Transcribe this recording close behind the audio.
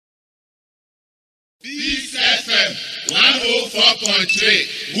This FM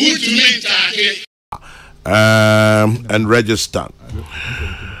 104.3. Who to meet and register.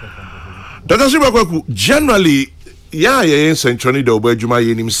 Dr. Serebour Quaicoe, generally, in Centrally, the Obejuma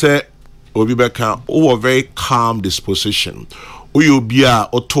Yenim say, Obibeka, a very calm disposition. Uyu bia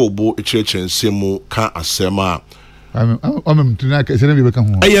otobo church and semu kan asema. I'm tonight.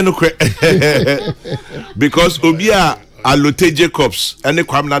 Because Obia Alote Jacobs and the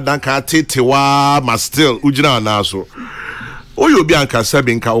Kwamna Danka Tewa Mastil Ujina Naso. Uyu bia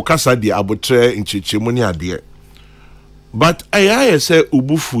Kasabinka Okasa di Abotre in Chichimuni adie. But I say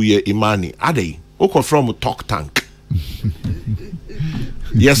Ubufu ye Imani Ade Oko from talk tank.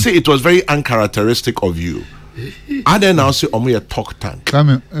 Yes, see, it was very uncharacteristic of you. I then now say omu a talk tank.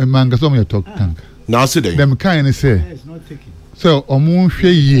 Come man, that's omu a talk tank. Now see they. Them kind say. So omu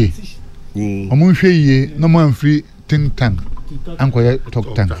sheye, no more free think tank. I'm quite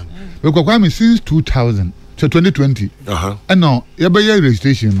talk tank. Because I mean since 2000 to 2020. And now you buy your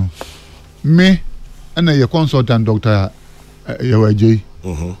registration. Me and your consultant doctor, Yawaji.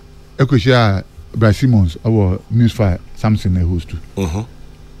 Ekoshia Brad Simmons, our newsfire Samson a host.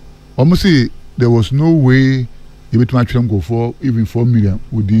 Almost see there was no way you would match them go for even 4 million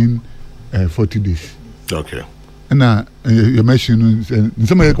within 40 days. Okay. And you mentioned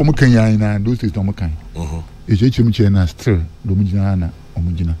some of the Kenya in those days, no kind. It's HMC still Dominiana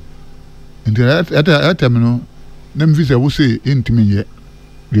Omugina. And at that time, them visa will say into me yet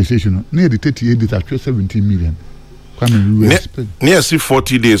registration near the 38 days actually 17 million. Near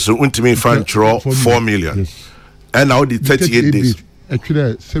 40 days, so ultimately find 4 million. Yes. And now the 38 days.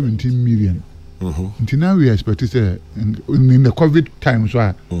 Actually 17 million. Until now we expect in the COVID times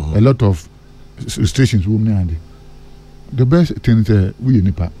where a lot of restrictions will be. The best thing is we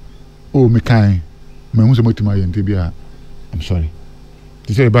nipa. Oh, me kind. I'm sorry.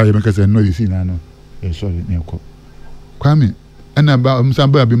 To say about you because I know you see now. Sorry, Kwame. And about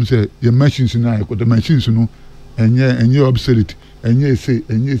somebody say your machines now. The machines no, and you're obsolete. And you say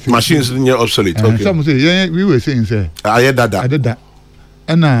machines in your obsolete. Okay. Some say yeah, we were saying say I did that.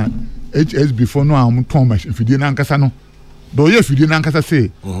 And HS before no I'm Thomas if you didn't answer no. Though if you didn't answer say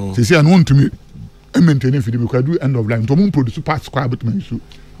say I want to me maintain if you because do end of line to produce parts quite me so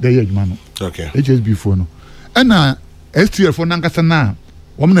there man. Okay. HS before no. And STF for nankasa na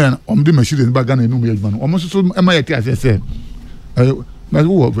woman the machine back and no man. Almost so am I say my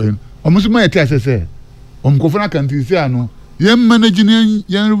who almost my say go for can say no. Young managing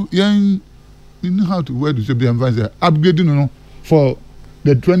young how to where to say be advisor upgrading no for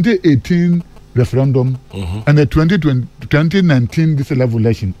the 2018 referendum and the 2019 this level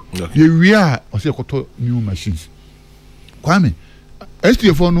election. We are also new machines. Kwame,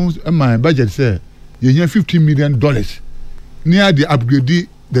 STF knows my budget say you have $15 million near the upgrade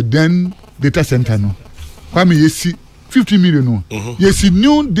the then data center no. Kwame you see 50 million no. You see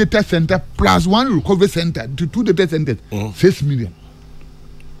new data center plus one recovery center to 2 data centers 6 million.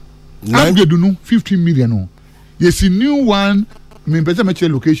 Upgrade no 15 million no. You see new one. I mean, better match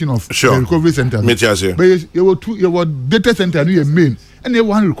location of the recovery center. But you were two. You were data center. You main and you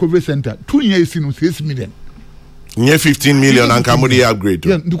one recovery center. 2 years in 6 million. Near 15 million and Cambodia upgrade.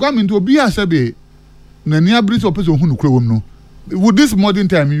 Yeah, to come into be a sabe. Na near bridge or person who know no. With this modern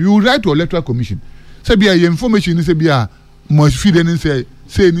time, you write to electoral commission. Say be a information. Say be a must feed and say.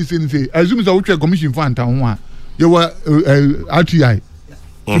 Assume it's a electoral commission for Antoine. You were RTI.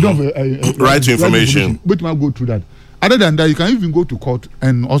 You don't right to information. But might go through that. Other than that, you can even go to court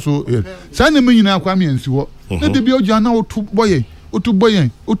and also. Send me in our Kwame and see what. Let the be Jana or two boy.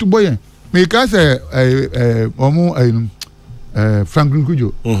 Make us Franklin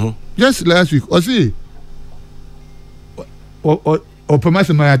Kujo. Just last week, or see, or permit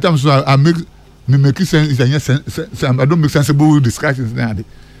my attempts. So I make sense. I don't make sensible discussions now.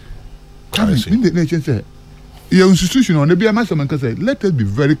 Come in the nation say. Your institution on the BMS man can say, let us be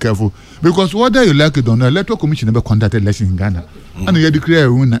very careful because whether you like it or not, electoral commission never conducted election in Ghana. And you declare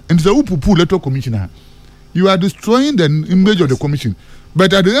a winner. And the Upu electoral commissioner, you are destroying the image of the commission.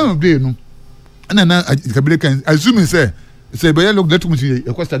 But at the end of the day, no, and then I can assume say, but I look that commission,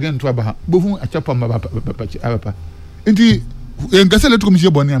 a cost again to Abaha, Boom, a chapa, Papa. And the electoral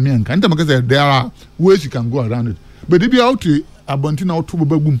commission, Bonnie and Kanta, there are ways you can go around it. But if you out to Abontina or to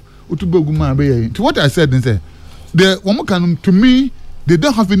Bagum, to what I said, and say, the woman can, to me, they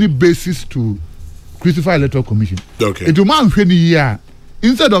don't have any basis to crucify electoral commission. Okay. It will man any year.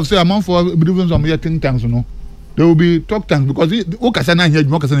 Instead of say amount for believing some here think tanks, you know, there will be talk tanks because Okasana here,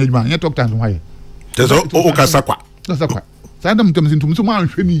 Mokasana man, here talk tanks why. There's Okasakwa. That's a quite. So I don't think to me so man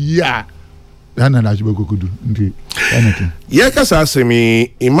any year. na na jibe kokudu nti anything kasa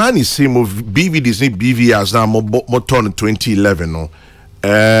asemi Imani say mo BVDs ni BVRs na mo turn 2011 no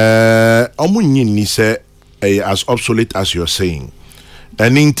omunyi ni say as obsolete as you're saying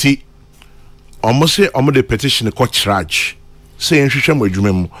and inti almost say the petition ko charge say nhwehwe mo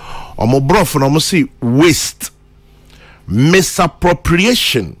adwuma mu brof no say waste,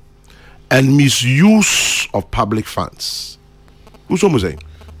 misappropriation and misuse of public funds. Who's almost saying?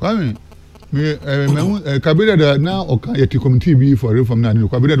 Kwame me kabira da na oka yeti committee bi for reform na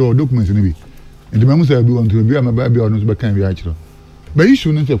kabira da documents ni bi and me say bi want to bi am ba bi ono so be kan bi a kiro but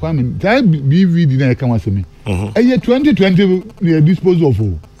issue no say Kwame that BVD na kan wasemi 2020 we dispose of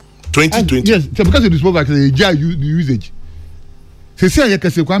 2020 yes so because you dispose of the usage say ya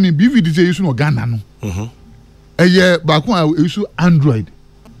kase Kwame BVD say issue no Ghana no ba ko issue Android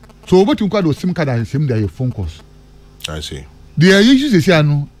so what you call those SIM card and same their phone calls. I see. The issue say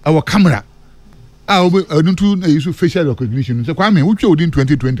our camera don't to issue facial recognition. So Kwame, which within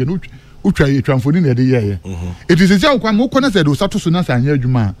 2020, which I transferred in the year. It is a job Kwame Kona said, Sato Sunas and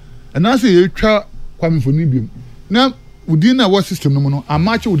Yerjuma. And I say, you try Kwame for Nibium. Now, within our system, no, a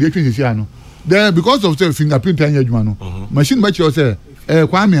match with the Ecclesiano. There, because of the fingerprint and Yerjumano, machine match you say,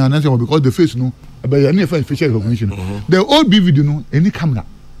 Kwame and answer because the face no, but any facial recognition. The old BVD no, any camera.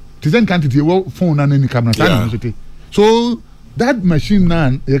 Tizen can't take phone and any camera. So that machine now,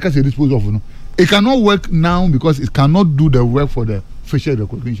 you can say dispose of no. It cannot work now because it cannot do the work for the facial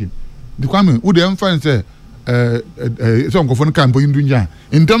recognition. The Kwame, who the inference say, some phone can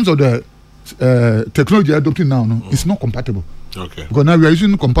in terms of the technology adopted now, no, it's not compatible. Okay. Because now we are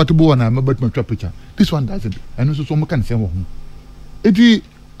using compatible one. I'm about my picture. This one doesn't. And also someone can say, it is.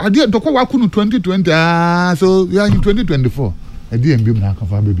 I did talk about 2020. So we are in 2024. I didn't be now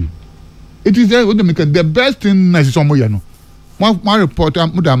baby. It is the best thing is some way, no. My reporter,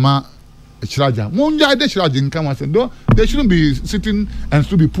 Mudama Shraja. Monja de Shraj in Kamas, though they shouldn't be sitting and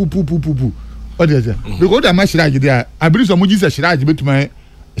still be poo. What is it? Because I'm Shraj there. I believe some Mujis Shraj bit my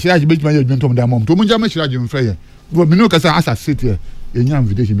Shraj bit my judgment of the mom. To Munja Shraj in Freya. But me know because I sit here in your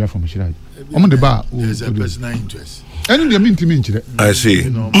invitation from Shraj. I'm on the bar. There's a personal interest. I don't mean to mention it. I see.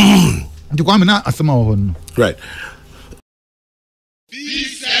 The Kwame as some right.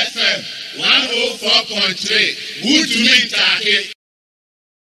 Peace FM 104.3. Good to meet you.